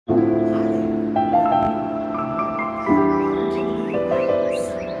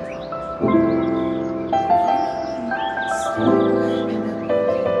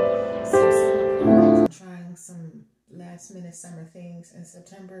last minute summer things in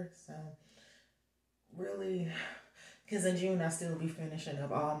September. So really, because in June I still be finishing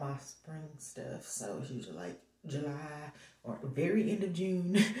up all my spring stuff. So it's usually like July or the very end of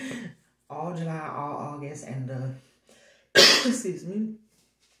June, all July, all August, and excuse me,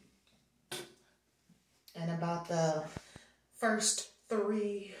 and about the first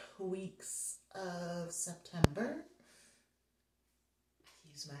 3 weeks of September, I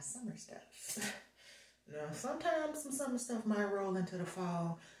use my summer stuff. Now, sometimes some summer stuff might roll into the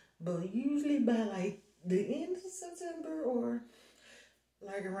fall, but usually by like the end of September or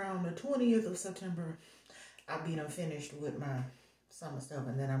like around the 20th of September, I'll be done finished with my summer stuff,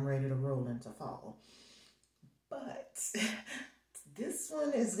 and then I'm ready to roll into fall. But this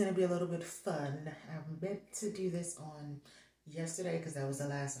one is going to be a little bit fun. I meant to do this on yesterday because that was the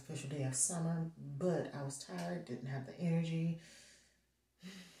last official day of summer, but I was tired, didn't have the energy.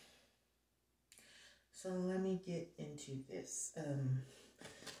 So let me get into this.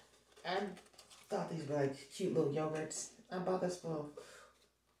 I thought these were like cute little yogurts. I bought this for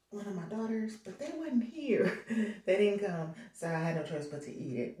one of my daughters, but they wasn't here. They didn't come, so I had no choice but to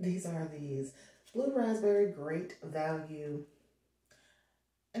eat it. These are these Blue Raspberry Great Value,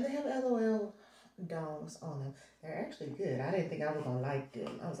 and they have LOL dogs on them. They're actually good. I didn't think I was gonna like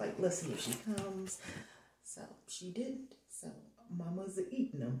them. I was like, let's see if she comes. So she didn't. So mama's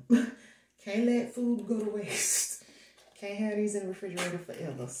eating them. Can't let food go to waste. Can't have these in the refrigerator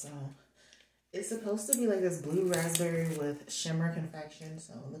forever. So it's supposed to be like this blue raspberry with shimmer confection.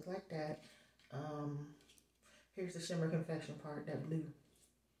 So it look like that. Here's the shimmer confection part, that blue.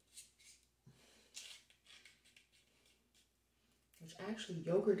 Which actually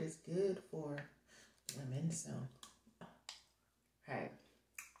yogurt is good for women, so hey.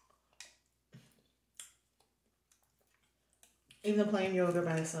 Even the plain yogurt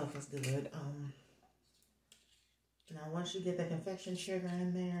by itself is good. Now once you get the confection sugar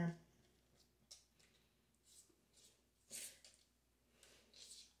in there,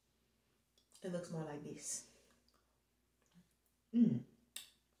 it looks more like this.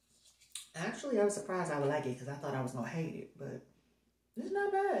 Actually, I was surprised I would like it because I thought I was gonna hate it, but it's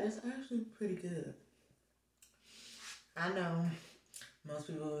not bad. It's actually pretty good. I know most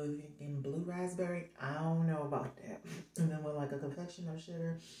people are thinking blue raspberry. I don't know about that. And then with like a confection of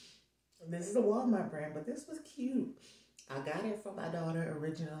sugar. This is a Walmart brand, but this was cute. I got it for my daughter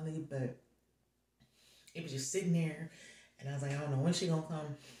originally, but it was just sitting there. And I was like, I don't know when she gonna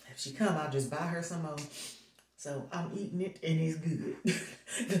come. If she come, I'll just buy her some more. So I'm eating it and it's good.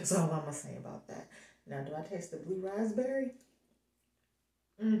 That's all I'm gonna say about that. Now, do I taste the blue raspberry?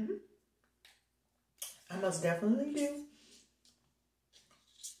 I most definitely do.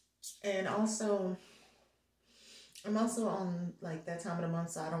 And also, I'm also on like that time of the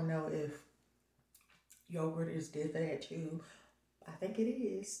month, so I don't know if yogurt is good for that too. I think it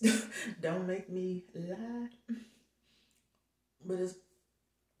is. Don't make me lie. But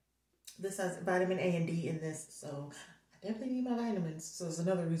this has vitamin A and D in this, so I definitely need my vitamins. So it's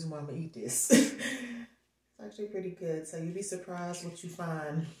another reason why I'm gonna eat this. It's actually pretty good. So you'd be surprised what you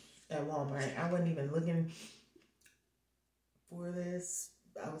find at Walmart. I wasn't even looking for this.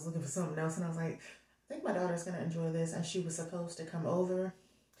 I was looking for something else, and I was like, I think my daughter's gonna enjoy this, and she was supposed to come over,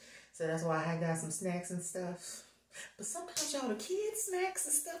 so that's why I got some snacks and stuff. But sometimes, y'all, the kids' snacks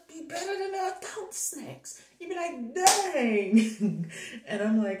and stuff be better than the adult snacks. You be like, dang. And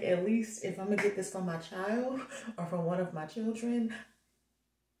I'm like, at least if I'm gonna get this for my child or for one of my children,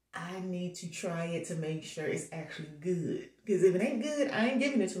 I need to try it to make sure it's actually good. Because if it ain't good, I ain't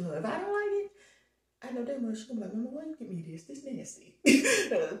giving it to her. If I don't like it, I know that much. She's gonna be like, Mama, why you give me this? This nasty.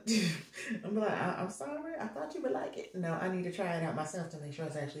 I'm like, I'm sorry. I thought you would like it. No, I need to try it out myself to make sure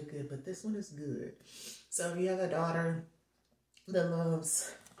it's actually good. But this one is good. So if you have a daughter that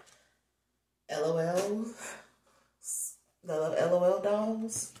loves LOL, they love LOL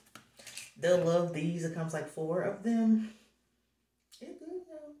dolls, they'll love these. It comes like 4 of them. It's good,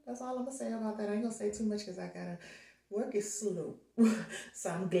 though. That's all I'm gonna say about that. I ain't gonna say too much because I gotta work is slow. So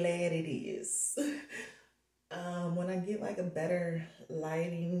I'm glad it is. When I get like a better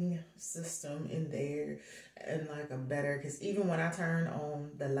lighting system in there and like a better, because even when I turn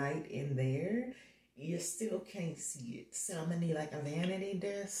on the light in there, you still can't see it. So I'm gonna need like a vanity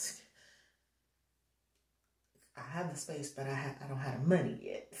desk. I have the space, but I don't have the money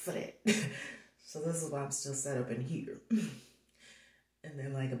yet for that. So this is why I'm still set up in here. And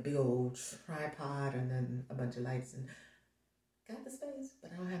then like a big old tripod and then a bunch of lights, and got the space,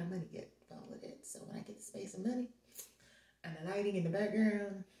 but I don't have the money yet for all of that. So when I get the space and money and the lighting in the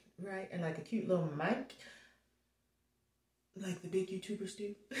background, right, and like a cute little mic, like the big YouTubers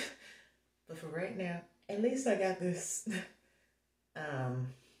do. But for right now, at least I got this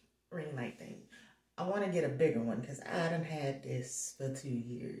ring light thing. I want to get a bigger one because I done had this for 2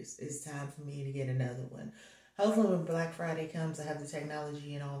 years. It's time for me to get another one. Hopefully when Black Friday comes, I have the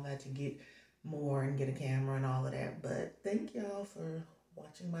technology and all that to get more and get a camera and all of that. But thank y'all for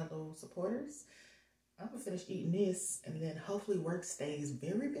watching, my little supporters. I'm gonna finish eating this and then hopefully work stays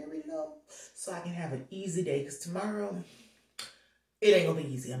very, very low so I can have an easy day, because tomorrow it ain't gonna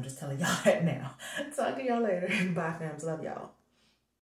be easy. I'm just telling y'all that now. Talk to y'all later. Bye, fams. Love y'all.